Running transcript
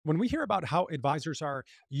When we hear about how advisors are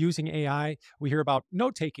using AI, we hear about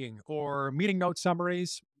note taking or meeting note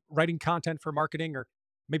summaries, writing content for marketing, or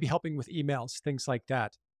maybe helping with emails, things like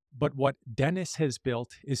that. But what Dennis has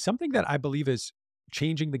built is something that I believe is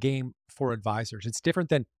changing the game for advisors. It's different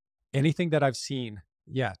than anything that I've seen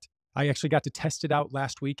yet. I actually got to test it out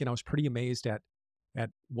last week and I was pretty amazed at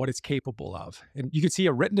what it's capable of. And you can see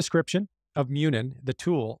a written description of Munin, the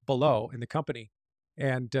tool, below in the company.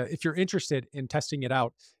 And if you're interested in testing it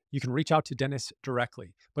out, you can reach out to Dennis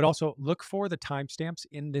directly. But also look for the timestamps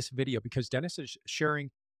in this video because Dennis is sharing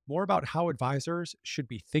more about how advisors should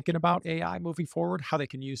be thinking about AI moving forward, how they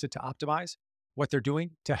can use it to optimize what they're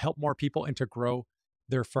doing to help more people and to grow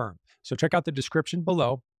their firm. So check out the description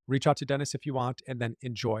below. Reach out to Dennis if you want, and then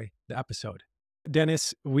enjoy the episode.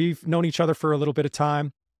 Dennis, we've known each other for a little bit of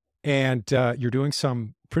time, and you're doing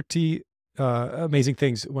some pretty amazing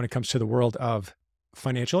things when it comes to the world of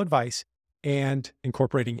financial advice and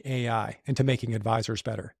incorporating AI into making advisors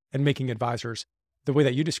better and making advisors the way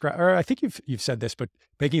that you describe, or I think you've said this, but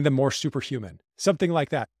making them more superhuman, something like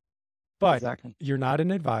that. But Exactly. you're not an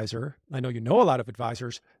advisor. I know you know a lot of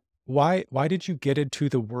advisors. Why did you get into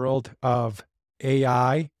the world of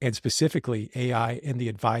AI and specifically AI in the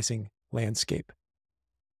advising landscape?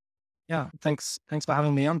 Yeah. Thanks for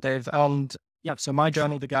having me on, Dave. And yeah, so my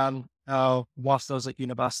journey began whilst I was at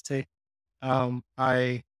university.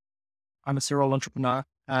 I I'm a serial entrepreneur,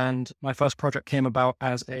 and my first project came about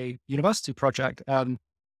as a university project.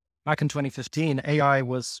 Back in 2015, AI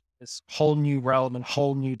was this whole new realm and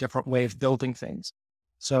whole new different way of building things.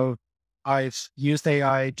 So I've used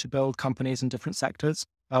AI to build companies in different sectors.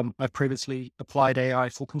 I've previously applied AI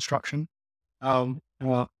for construction.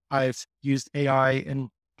 I've used AI in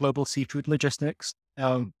global seafood logistics,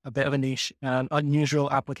 a bit of a niche and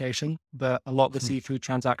unusual application, but a lot of the Hmm. seafood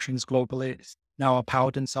transactions globally now are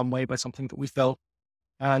powered in some way by something that we've built.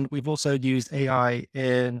 And we've also used AI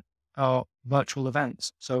in our virtual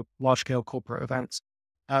events, so large scale corporate events.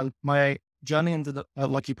 And my journey into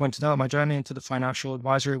like you pointed out, my journey into the financial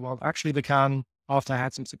advisory world actually began after I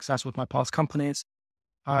had some success with my past companies.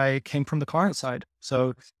 I came from the client side.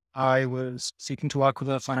 So I was seeking to work with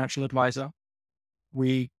a financial advisor.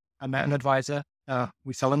 I met an advisor.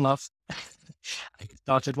 We fell in love. I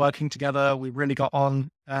started working together. We really got on,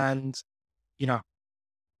 and you know,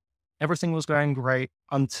 everything was going great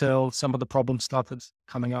until some of the problems started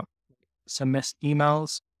coming up. Some missed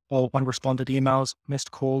emails or unresponded emails,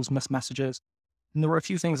 missed calls, missed messages. And there were a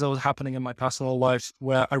few things that was happening in my personal life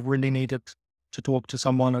where I really needed to talk to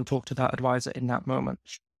someone and talk to that advisor in that moment.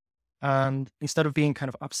 And instead of being kind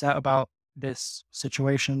of upset about this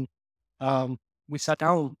situation, we sat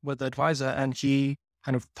down with the advisor and he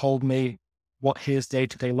kind of told me what his day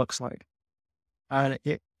to day looks like. And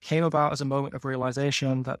it came about as a moment of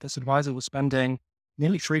realization that this advisor was spending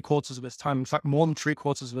nearly three quarters of his time, in fact, more than three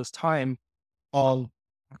quarters of his time on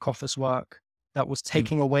back office work that was Hmm.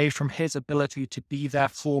 taking away from his ability to be there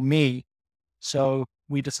for me. So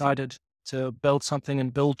we decided to build something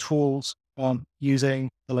and build tools on using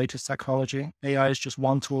the latest technology. AI is just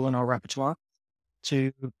one tool in our repertoire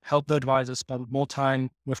to help the advisors spend more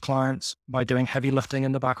time with clients by doing heavy lifting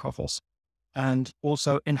in the back office and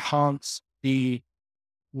also enhance the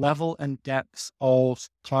level and depth of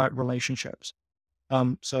client relationships.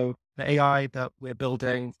 So the AI that we're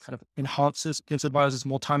building kind of gives advisors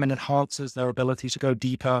more time and enhances their ability to go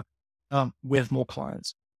deeper with more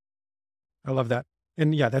clients. I love that.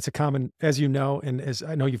 And yeah, that's a common, as you know, and as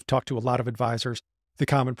I know you've talked to a lot of advisors, the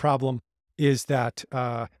common problem is that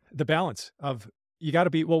the balance of you got to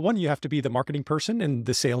be, well, one, you have to be the marketing person and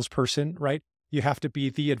the salesperson, right? You have to be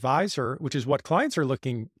the advisor, which is what clients are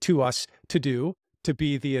looking to us to do, to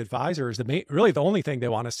be the advisor is the main, really the only thing they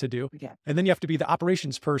want us to do. Yeah. And then you have to be the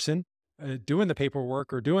operations person doing the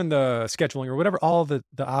paperwork or doing the scheduling or whatever, all the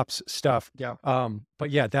ops stuff. Yeah.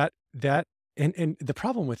 But yeah, and the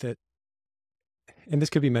problem with it, and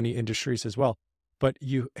this could be many industries as well, but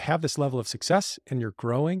you have this level of success and you're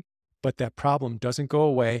growing, but that problem doesn't go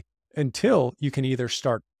away until you can either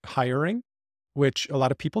start hiring, which a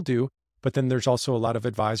lot of people do, but then there's also a lot of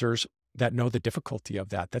advisors that know the difficulty of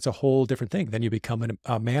that. That's a whole different thing. Then you become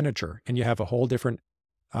a manager and you have a whole different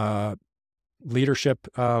uh, leadership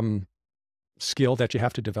skill that you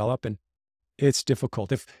have to develop. And it's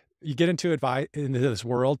difficult. If you get into this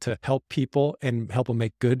world to help people and help them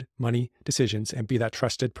make good money decisions and be that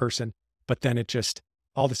trusted person, but then it just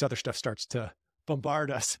all this other stuff starts to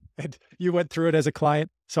bombard us. And you went through it as a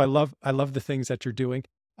client, so I love the things that you're doing.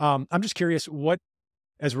 I'm just curious,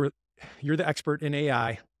 as we're you're the expert in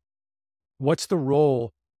AI, what's the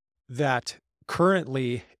role that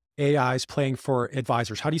currently AI is playing for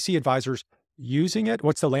advisors? How do you see advisors using it?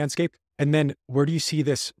 What's the landscape? And then where do you see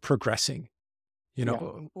this progressing? Yeah.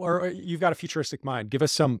 Or you've got a futuristic mind. Give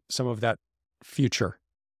us some of that future.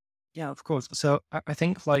 Yeah, of course. So I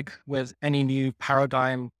think like with any new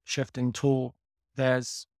paradigm shifting tool,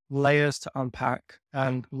 there's layers to unpack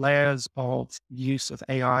and layers of use of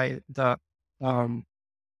AI um,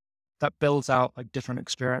 that builds out like different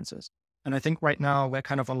experiences. And I think right now we're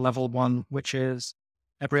kind of on level one, which is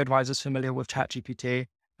every advisor is familiar with ChatGPT.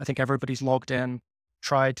 I think everybody's logged in,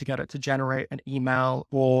 tried to get it to generate an email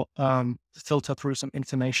or filter through some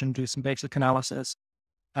information, do some basic analysis.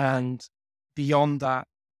 And beyond that,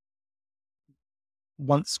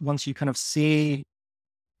 once you kind of see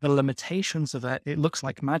the limitations of it, it looks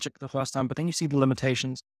like magic the first time, but then you see the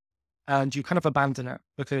limitations and you kind of abandon it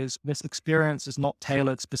because this experience is not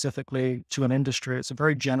tailored specifically to an industry. It's a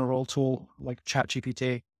very general tool like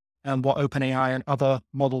ChatGPT and what OpenAI and other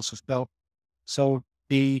models have built. So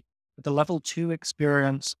the level two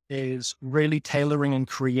experience is really tailoring and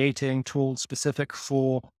creating tools specific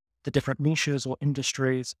for the different niches or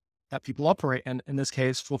industries that people operate in this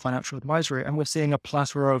case for financial advisory. And we're seeing a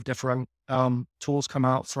plethora of different tools come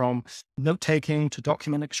out from note taking to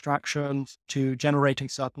document extraction to generating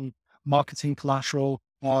certain marketing collateral,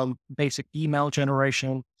 basic email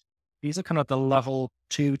generation. These are kind of the level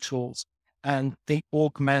two tools, and they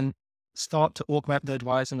start to augment the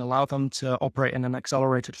advisor and allow them to operate in an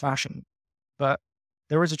accelerated fashion. But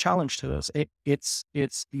there is a challenge to this. It's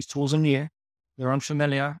these tools are new, they're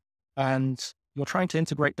unfamiliar, and you're trying to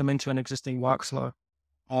integrate them into an existing workflow.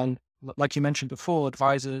 And like you mentioned before,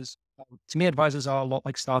 advisors, to me, advisors are a lot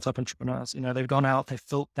like startup entrepreneurs. They've gone out, they've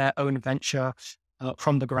built their own venture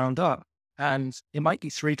from the ground up. And it might be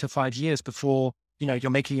 3 to 5 years before, you're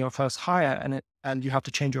making your first hire and you have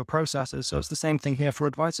to change your processes. So it's the same thing here for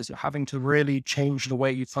advisors. You're having to really change the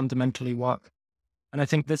way you fundamentally work. And I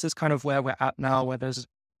think this is kind of where we're at now, where there's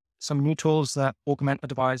some new tools that augment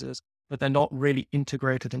advisors, but they're not really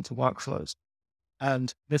integrated into workflows.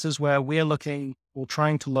 And this is where we're looking or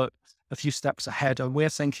trying to look a few steps ahead. And we're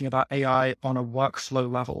thinking about AI on a workflow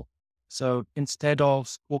level. So instead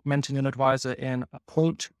of augmenting an advisor in a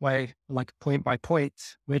point way, like point by point,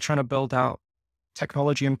 we're trying to build out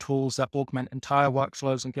technology and tools that augment entire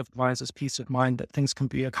workflows and give advisors peace of mind that things can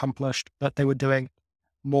be accomplished, that they were doing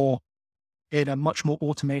more in a much more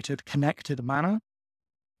automated, connected manner.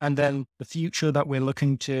 And then the future that we're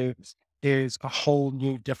looking to is a whole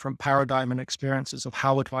new different paradigm and experiences of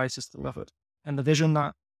how advice is delivered. And the vision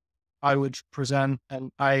that I would present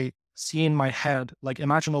and I see in my head, like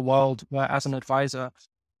imagine a world where as an advisor,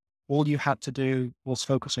 all you had to do was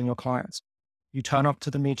focus on your clients. You turn up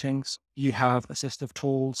to the meetings, you have assistive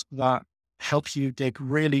tools that help you dig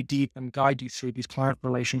really deep and guide you through these client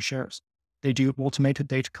relationships. They do automated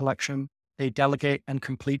data collection. They delegate and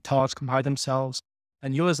complete tasks by themselves.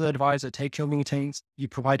 And you as the advisor take your meetings, you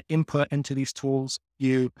provide input into these tools,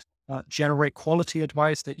 you generate quality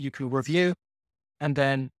advice that you can review, and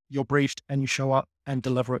then you're briefed and you show up and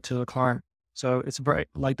deliver it to the client. So it's very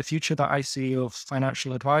like the future that I see of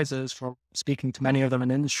financial advisors from speaking to many of them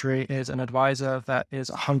in industry is an advisor that is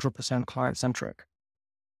 100% client-centric.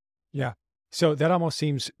 Yeah. So that almost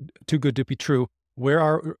seems too good to be true. Where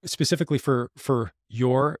are specifically for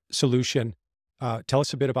your solution? Tell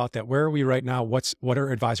us a bit about that. Where are we right now? What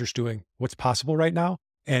are advisors doing? What's possible right now?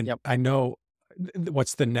 And Yep. I know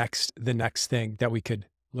what's the next thing that we could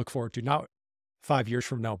look forward to, not 5 years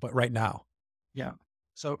from now, but right now. Yeah.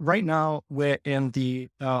 So right now we're in the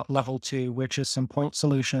level two, which is some point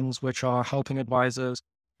solutions, which are helping advisors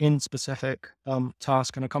in specific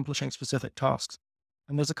tasks and accomplishing specific tasks.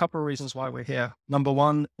 And there's a couple of reasons why we're here. Number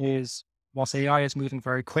one is whilst AI is moving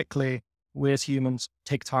very quickly, we as humans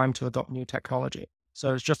take time to adopt new technology.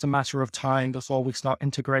 So it's just a matter of time before we start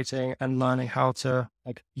integrating and learning how to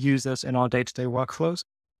use this in our day-to-day workflows.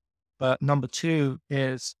 But number two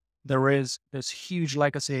is there is this huge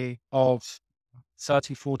legacy of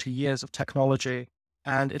 30, 40 years of technology,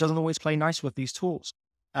 and it doesn't always play nice with these tools.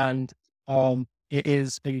 And it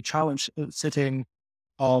is a challenge sitting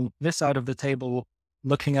on this side of the table,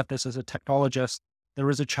 looking at this as a technologist.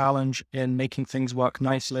 There is a challenge in making things work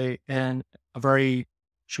nicely in a very,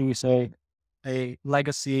 should we say, a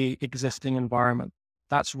legacy existing environment.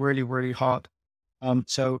 That's really, really hard.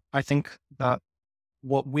 So I think that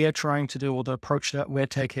what we're trying to do, or the approach that we're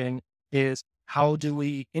taking, is how do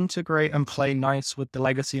we integrate and play nice with the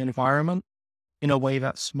legacy environment in a way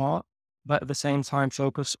that's smart, but at the same time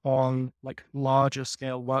focus on larger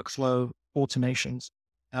scale workflow automations,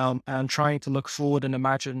 and trying to look forward and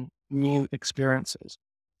imagine new experiences.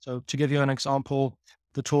 So to give you an example,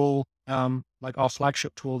 the tool, like our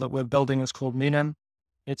flagship tool that we're building is called Munin.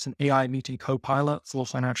 It's an AI meeting co-pilot for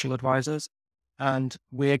financial advisors. And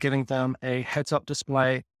we're giving them a heads up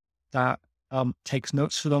display that takes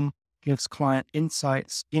notes for them, gives client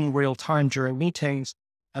insights in real time during meetings,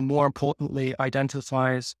 and more importantly,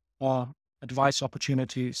 identifies advice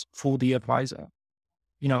opportunities for the advisor.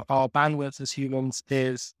 Our bandwidth as humans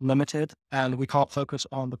is limited, and we can't focus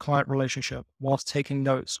on the client relationship whilst taking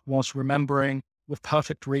notes, whilst remembering with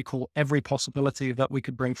perfect recall every possibility that we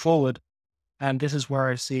could bring forward. And this is where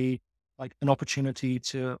I see like an opportunity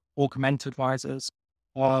to augment advisors,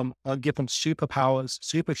 give them superpowers,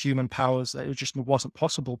 superhuman powers that it just wasn't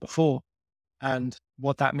possible before. And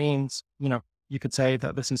what that means, you could say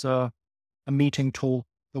that this is a meeting tool,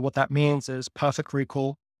 but what that means is perfect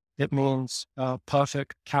recall. It means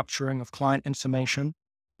perfect capturing of client information.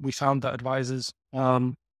 We found that advisors,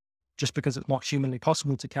 just because it's not humanly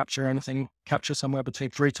possible to capture anything, capture somewhere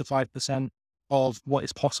between 3 to 5% of what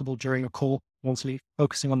is possible during a call, mostly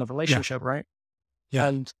focusing on the relationship, right? Yeah.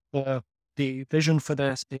 And the vision for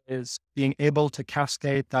this is being able to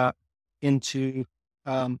cascade that into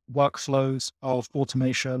workflows of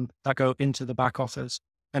automation that go into the back office,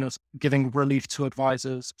 and it's giving relief to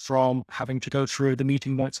advisors from having to go through the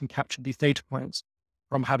meeting notes and capture these data points,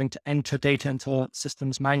 from having to enter data into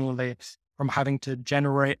systems manually, from having to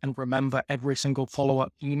generate and remember every single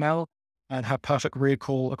follow-up email and have perfect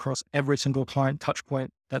recall across every single client touch point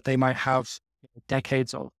that they might have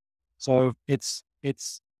decades of. So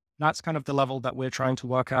that's kind of the level that we're trying to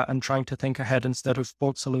work at and trying to think ahead instead of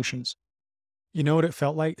bought solutions. You know what it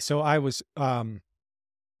felt like? So I was,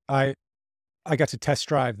 I got to test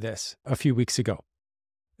drive this a few weeks ago.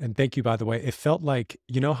 And thank you, by the way. It felt like,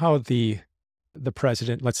 how the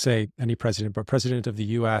president, let's say any president, but president of the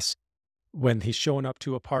US, when he's showing up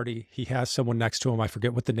to a party, he has someone next to him. I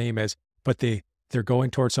forget what the name is, but they're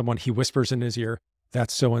going towards someone. He whispers in his ear,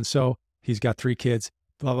 "That's so and so. He's got 3 kids,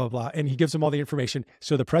 blah, blah, blah." And he gives them all the information.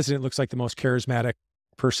 So the president looks like the most charismatic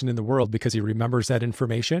person in the world because he remembers that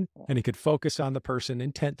information and he could focus on the person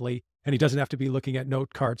intently. And he doesn't have to be looking at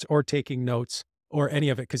note cards or taking notes or any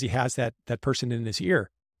of it because he has that person in his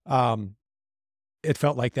ear. It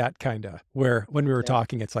felt like that kind of where when we were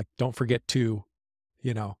talking, it's like, don't forget to,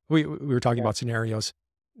 we were talking Yeah. about scenarios.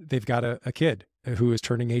 They've got a kid who is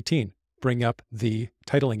turning 18, bring up the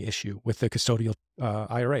titling issue with the custodial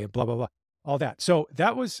IRA, blah, blah, blah, all that. So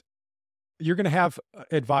you're going to have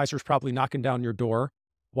advisors probably knocking down your door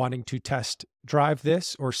wanting to test drive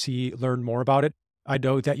this or learn more about it. I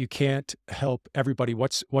know that you can't help everybody.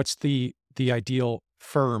 What's the ideal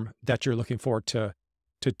firm that you're looking for to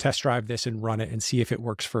test drive this and run it and see if it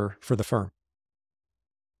works for the firm?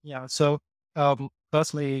 Yeah. So,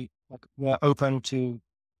 firstly, like we're open to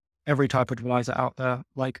every type of advisor out there.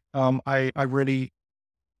 Like, I really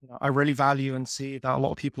value and see that a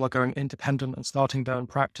lot of people are going independent and starting their own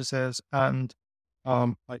practices. And,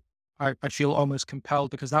 like, I feel almost compelled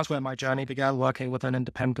because that's where my journey began, working with an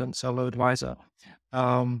independent solo advisor,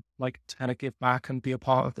 like to kind of give back and be a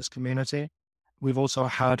part of this community. We've also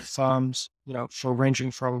had firms, for ranging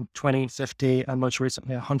from 20, 50, and most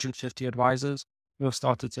recently 150 advisors who have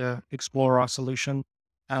started to explore our solution.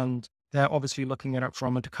 And they're obviously looking at it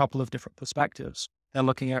from a couple of different perspectives. They're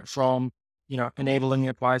looking at it from, enabling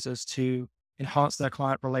advisors to enhance their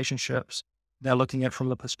client relationships. They're looking at it from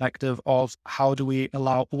the perspective of how do we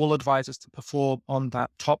allow all advisors to perform on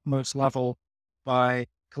that topmost level by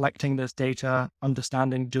collecting this data,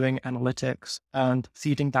 understanding, doing analytics, and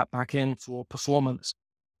feeding that back in for performance.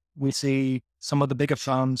 We see some of the bigger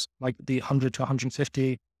firms, like the 100 to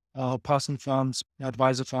 150 person firms,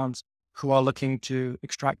 advisor firms, who are looking to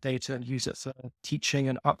extract data and use it for teaching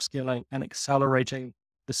and upskilling and accelerating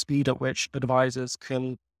the speed at which advisors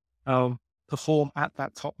can perform at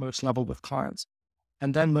that topmost level with clients.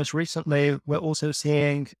 And then most recently, we're also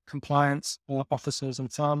seeing compliance officers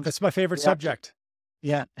and firms. That's my favorite subject.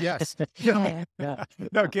 Yeah. Yes. Yeah.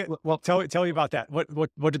 No, Well, tell me about that. What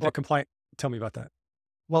did the compliant tell me about that?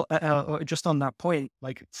 Well, just on that point,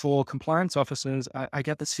 like for compliance officers, I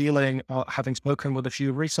get this feeling, having spoken with a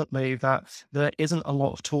few recently, that there isn't a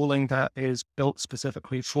lot of tooling that is built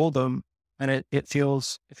specifically for them, and it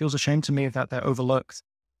feels a shame to me that they're overlooked,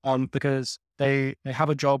 because they have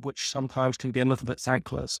a job which sometimes can be a little bit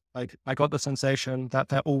thankless. Like I got the sensation that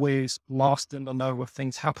they're always last in the know of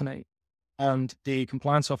things happening, and the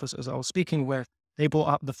compliance officers I was speaking with, they brought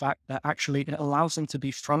up the fact that actually it allows them to be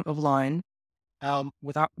front of line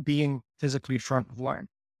without being physically front of line.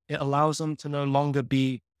 It allows them to no longer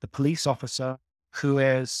be the police officer who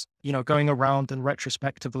is, going around and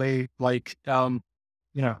retrospectively, like, kind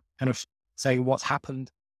of saying what's happened.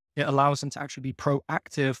 It allows them to actually be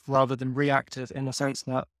proactive rather than reactive, in the sense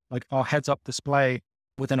that, like, our heads up display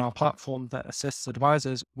within our platform that assists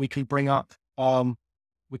advisors, we can bring up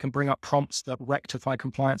prompts that rectify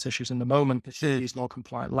compliance issues in the moment to use more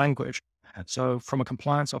compliant language. So from a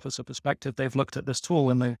compliance officer perspective, they've looked at this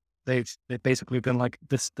tool and they've basically been like,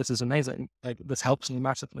 this is amazing. Like this helps me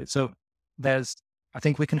massively. So I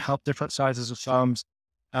think we can help different sizes of firms,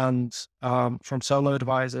 and from solo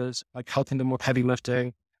advisors, like helping them with heavy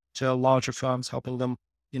lifting, to larger firms, helping them,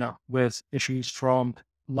 with issues from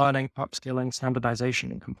learning, upskilling, standardization,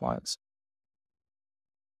 and compliance.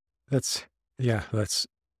 That's, yeah,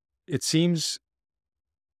 it seems,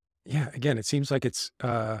 yeah, again, it seems like it's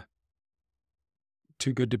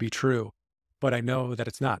too good to be true, but I know that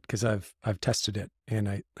it's not because I've tested it and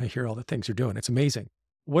I hear all the things you're doing. It's amazing.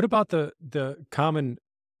 What about the common,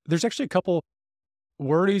 there's actually a couple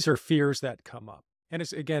worries or fears that come up. And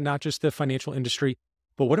it's again, not just the financial industry,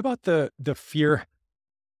 but what about the fear?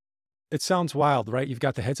 It sounds wild, right? You've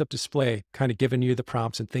got the heads up display kind of giving you the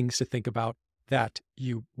prompts and things to think about that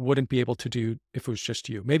you wouldn't be able to do if it was just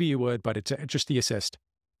you. Maybe you would, but it's just the assist.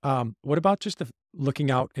 What about just the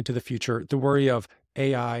looking out into the future, the worry of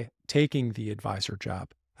AI taking the advisor job?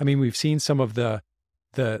 I mean, we've seen some of the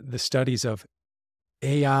studies of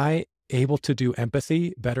AI able to do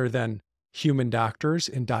empathy better than human doctors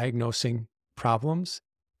in diagnosing problems.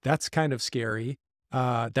 That's kind of scary.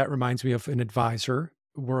 That reminds me of an advisor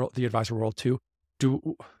world, the advisor world too.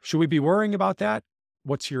 Should we be worrying about that?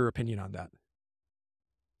 What's your opinion on that?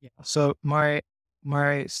 Yeah. So my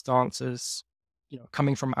stance is,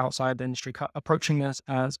 coming from outside the industry, approaching this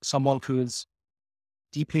as someone who is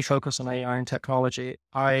deeply focused on AI and technology.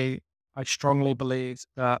 I strongly believe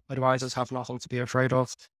that advisors have nothing to be afraid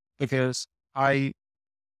of, because I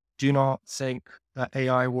do not think that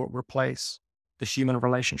AI will replace the human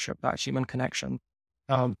relationship, that human connection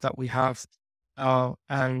that we have.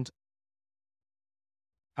 And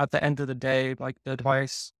at the end of the day, like the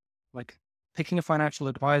advice, like picking a financial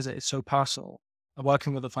advisor is so personal.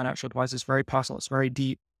 Working with a financial advisor is very personal. It's very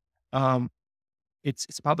deep. Um,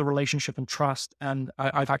 it's about the relationship and trust. And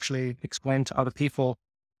I've actually explained to other people,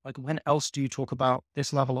 like, when else do you talk about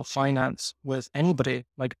this level of finance with anybody?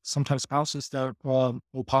 Like sometimes spouses don't, or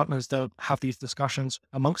partners don't have these discussions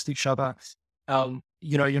amongst each other.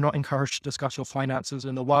 You're not encouraged to discuss your finances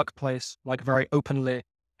in the workplace, like very openly.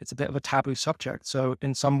 It's a bit of a taboo subject. So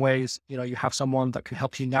in some ways, you have someone that can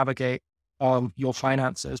help you navigate your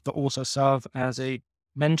finances, but also serve as a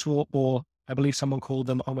mentor, or I believe someone called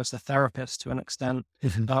them almost a therapist to an extent,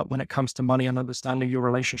 Mhm. when it comes to money and understanding your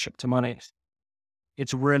relationship to money.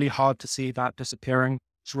 It's really hard to see that disappearing.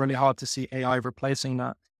 It's really hard to see AI replacing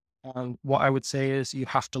that. What I would say is you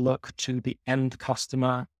have to look to the end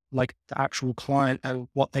customer, like the actual client, and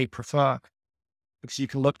what they prefer, because you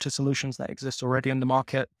can look to solutions that exist already in the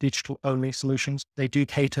market, digital only solutions. They do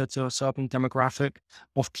cater to a certain demographic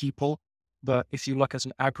of people. But if you look as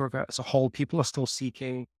an aggregate, as a whole, people are still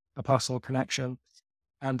seeking a personal connection.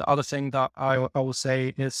 And the other thing that I will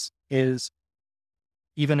say is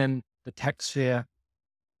even in the tech sphere,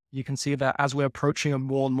 you can see that as we're approaching a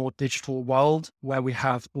more and more digital world where we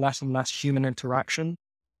have less and less human interaction,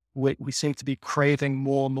 we seem to be craving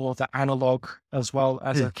more and more of the analog as well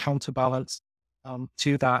as a counterbalance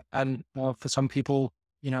to that. And for some people,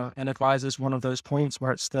 an advisor is one of those points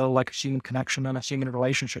where it's still like a human connection and a human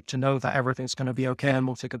relationship to know that everything's going to be okay and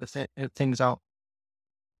we'll figure things out.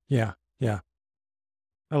 Yeah, yeah,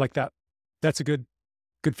 I like that. That's a good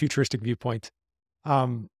futuristic viewpoint.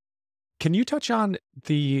 Um, can you touch on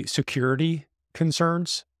the security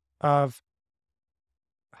concerns of,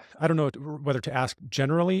 I don't know whether to ask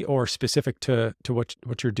generally or specific to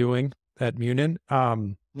what you're doing at Munin?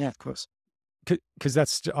 Yeah, of course. Because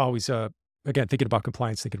that's always again, thinking about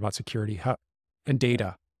compliance, thinking about security, and Yeah.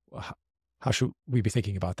 data. How should we be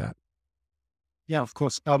thinking about that? Yeah, of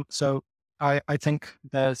course. So I think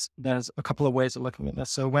there's a couple of ways of looking at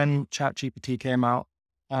this. So when ChatGPT came out,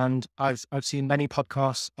 and I've seen many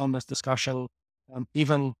podcasts on this discussion,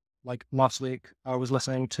 even like last week, I was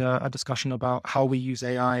listening to a discussion about how we use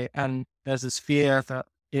AI, and there's this fear that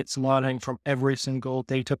it's learning from every single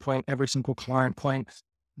data point, every single client point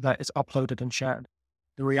that is uploaded and shared.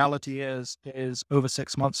 The reality is over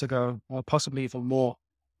 6 months ago, or possibly even more,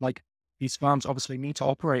 like these firms obviously need to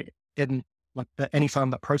operate in, like any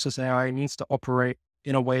firm that processes AI needs to operate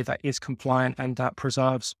in a way that is compliant and that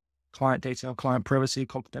preserves client data, client privacy,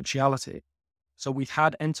 confidentiality. So we've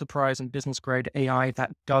had enterprise and business grade AI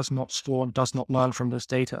that does not store and does not learn from this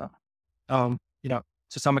data. Um, you know,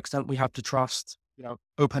 to some extent, we have to trust,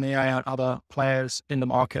 OpenAI and other players in the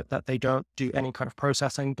market that they don't do any kind of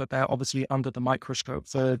processing, but they're obviously under the microscope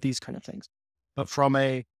for these kind of things. But from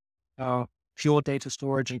a pure data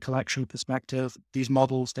storage and collection perspective, these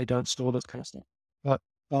models, they don't store this kind of stuff. But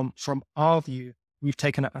from our view, we've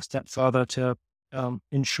taken it a step further to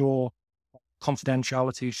ensure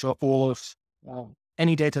confidentiality for all of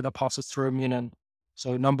any data that passes through Munin.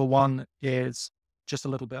 So number one is just a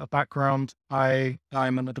little bit of background. I'm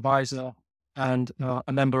an advisor and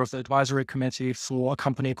a member of the advisory committee for a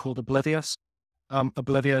company called Oblivious.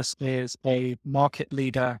 Oblivious is a market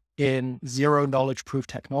leader in zero knowledge proof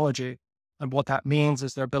technology. And what that means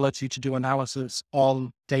is their ability to do analysis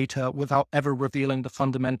on data without ever revealing the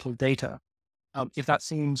fundamental data. If that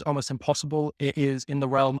seems almost impossible, it is in the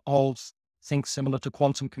realm of things similar to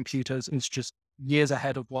quantum computers. It's just years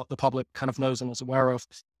ahead of what the public kind of knows and is aware of.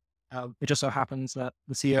 It just so happens that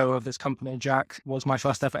the CEO of this company, Jack, was my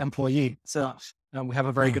first ever employee. So we have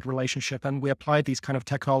a very good relationship, and we applied these kind of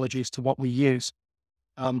technologies to what we use.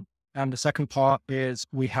 And the second part is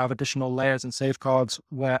we have additional layers and safeguards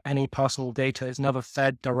where any personal data is never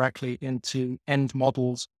fed directly into end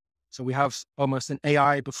models. So we have almost an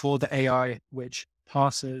AI before the AI, which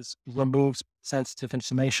removes sensitive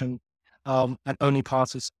information, and only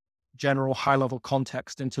passes general high-level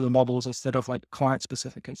context into the models instead of like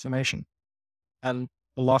client-specific information. And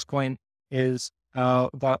the last point is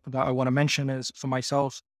that I want to mention is for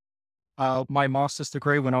myself, my master's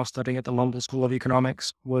degree when I was studying at the London School of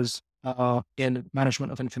Economics was in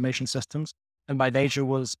management of information systems, and my major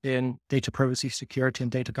was in data privacy, security,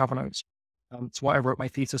 and data governance. It's what I wrote my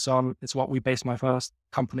thesis on. It's what we based my first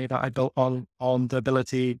company that I built on the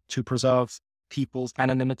ability to preserve people's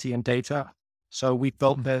anonymity and data. So we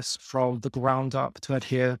built this from the ground up to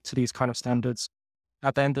adhere to these kind of standards.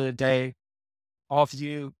 At the end of the day, our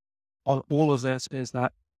view on all of this is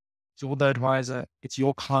that you're the advisor, it's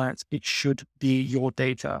your clients, it should be your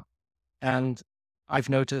data. And I've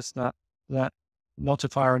noticed that not to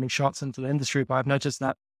fire any shots into the industry, but I've noticed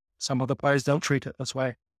that some other players don't treat it this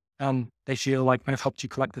way. And they feel like, I've helped you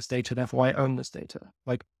collect this data, therefore I own this data.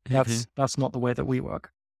 Like that's not the way that we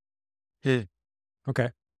work.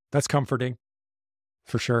 Okay. That's comforting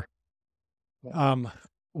for sure. Yeah.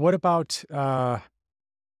 What about, I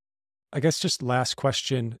guess just last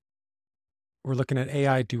question. We're looking at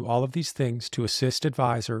AI do all of these things to assist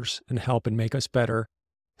advisors and help and make us better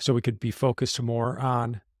so we could be focused more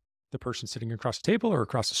on the person sitting across the table or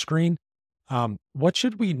across the screen. What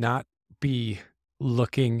should we not be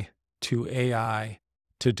looking to AI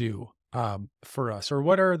to do for us? Or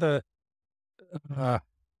what are the,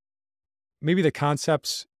 maybe the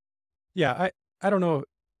concepts? Yeah, I don't know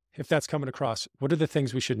if that's coming across. What are the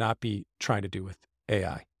things we should not be trying to do with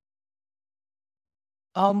AI?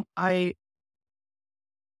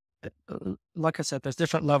 Like I said, there's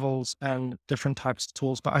different levels and different types of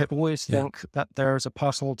tools, but I always Yeah. think that there's a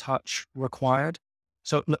personal touch required.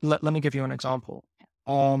 So let me give you an example.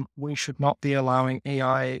 We should not be allowing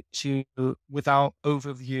AI to, without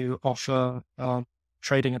overview, offer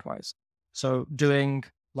trading advice. So doing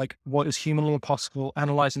like what is humanly possible,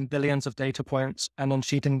 analyzing billions of data points and then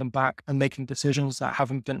feeding them back and making decisions that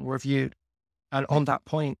haven't been reviewed. And on that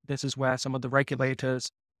point, this is where some of the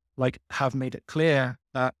regulators like have made it clear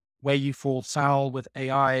that where you fall foul with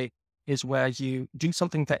AI is where you do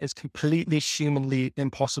something that is completely humanly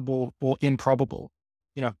impossible or improbable.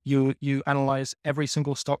 You analyze every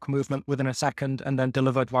single stock movement within a second and then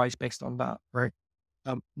deliver advice based on that, right?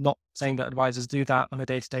 Not saying that advisors do that on a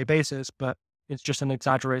day-to-day basis, but it's just an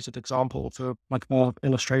exaggerated example for like more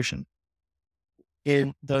illustration.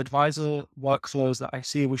 In the advisor workflows that I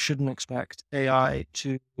see, we shouldn't expect AI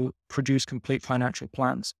to produce complete financial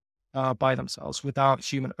plans by themselves without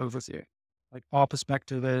human overview. Like our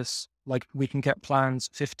perspective is like we can get plans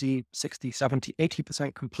 50, 60, 70,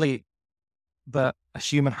 80% complete, but a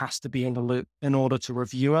human has to be in the loop in order to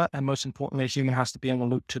review it. And most importantly, a human has to be in the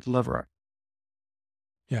loop to deliver it.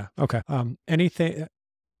 Yeah. Okay. Anything,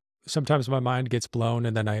 sometimes my mind gets blown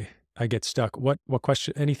and then I get stuck. What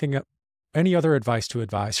question, any other advice to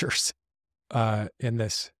advisors in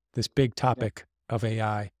this big topic of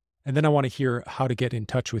AI? And then I want to hear how to get in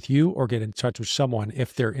touch with you or get in touch with someone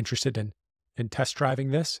if they're interested in test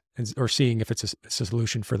driving this or seeing if it's a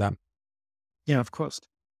solution for them. Yeah, of course.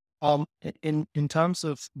 In terms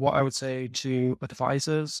of what I would say to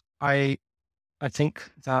advisors, I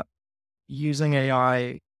think that using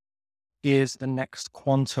AI is the next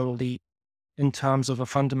quantum leap in terms of a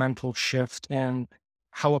fundamental shift in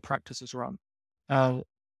how a practice is run.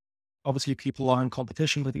 Obviously, people are in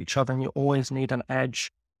competition with each other, and you always need an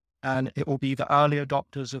edge. And it will be the early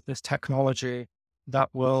adopters of this technology that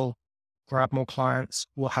will grab more clients,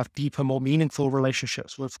 will have deeper, more meaningful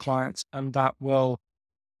relationships with clients, and that will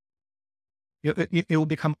it will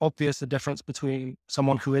become obvious the difference between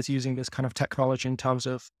someone who is using this kind of technology in terms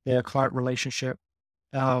of their client relationship,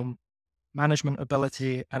 um, management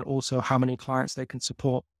ability, and also how many clients they can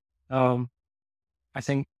support. Um, I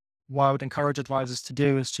think what I would encourage advisors to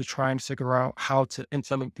do is to try and figure out how to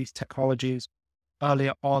implement these technologies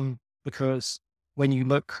earlier on, because when you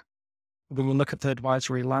look when you look at the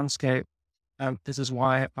advisory landscape, this is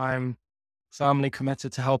why I'm firmly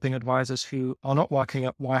committed to helping advisors who are not working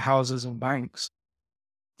at wirehouses and banks.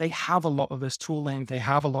 They have a lot of this tooling, they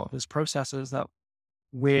have a lot of these processes that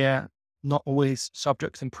we're not always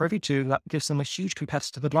subject and privy to, that gives them a huge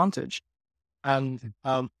competitive advantage. And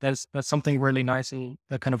there's something really nice in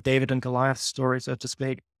the kind of David and Goliath story, so to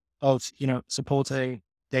speak, of, supporting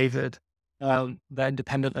David, the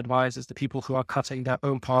independent advisors, the people who are cutting their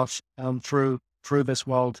own path through this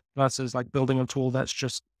world, versus like building a tool that's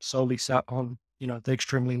just solely set on, the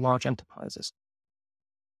extremely large enterprises.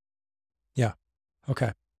 Yeah.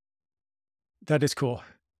 Okay. That is cool.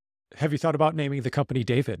 Have you thought about naming the company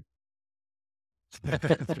David?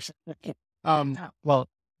 Well,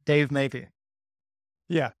 Dave, maybe.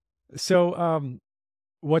 Yeah. So,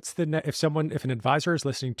 what's if an advisor is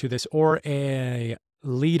listening to this, or a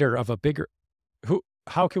leader of a bigger,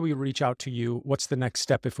 how can we reach out to you? What's the next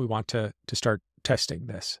step if we want to start testing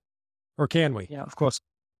this, or can we? Yeah, of course.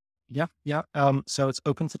 Yeah, yeah. So it's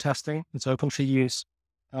open to testing. It's open for use.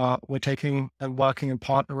 We're taking and working and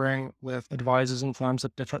partnering with advisors and firms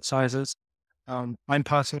of different sizes. I'm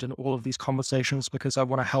personally in all of these conversations because I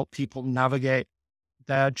want to help people navigate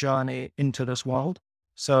their journey into this world.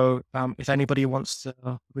 So if anybody wants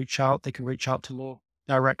to reach out, they can reach out to me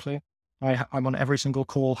directly. I'm on every single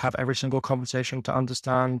call, have every single conversation to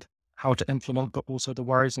understand how to implement, but also the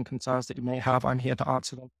worries and concerns that you may have. I'm here to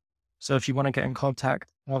answer them. So if you want to get in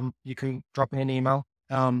contact, you can drop me an email,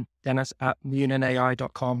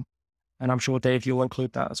 Dennis@muninai.com. And I'm sure, Dave, you'll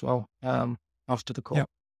include that as well after the call. Yeah.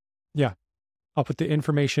 Yeah. I'll put the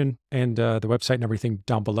information and the website and everything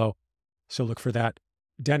down below. So look for that.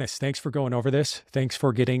 Dennis, thanks for going over this. Thanks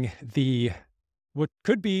for getting what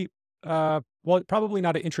could be, probably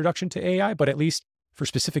not an introduction to AI, but at least for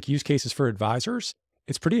specific use cases for advisors,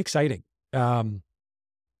 it's pretty exciting.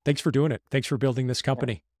 Thanks for doing it. Thanks for building this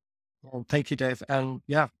company. Well, thank you, Dave. And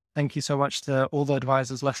yeah, thank you so much to all the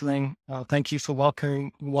advisors listening. Thank you for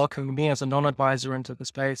welcoming me as a non-advisor into the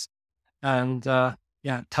space, and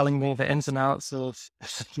telling me the ins and outs of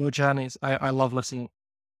your journeys. I love listening.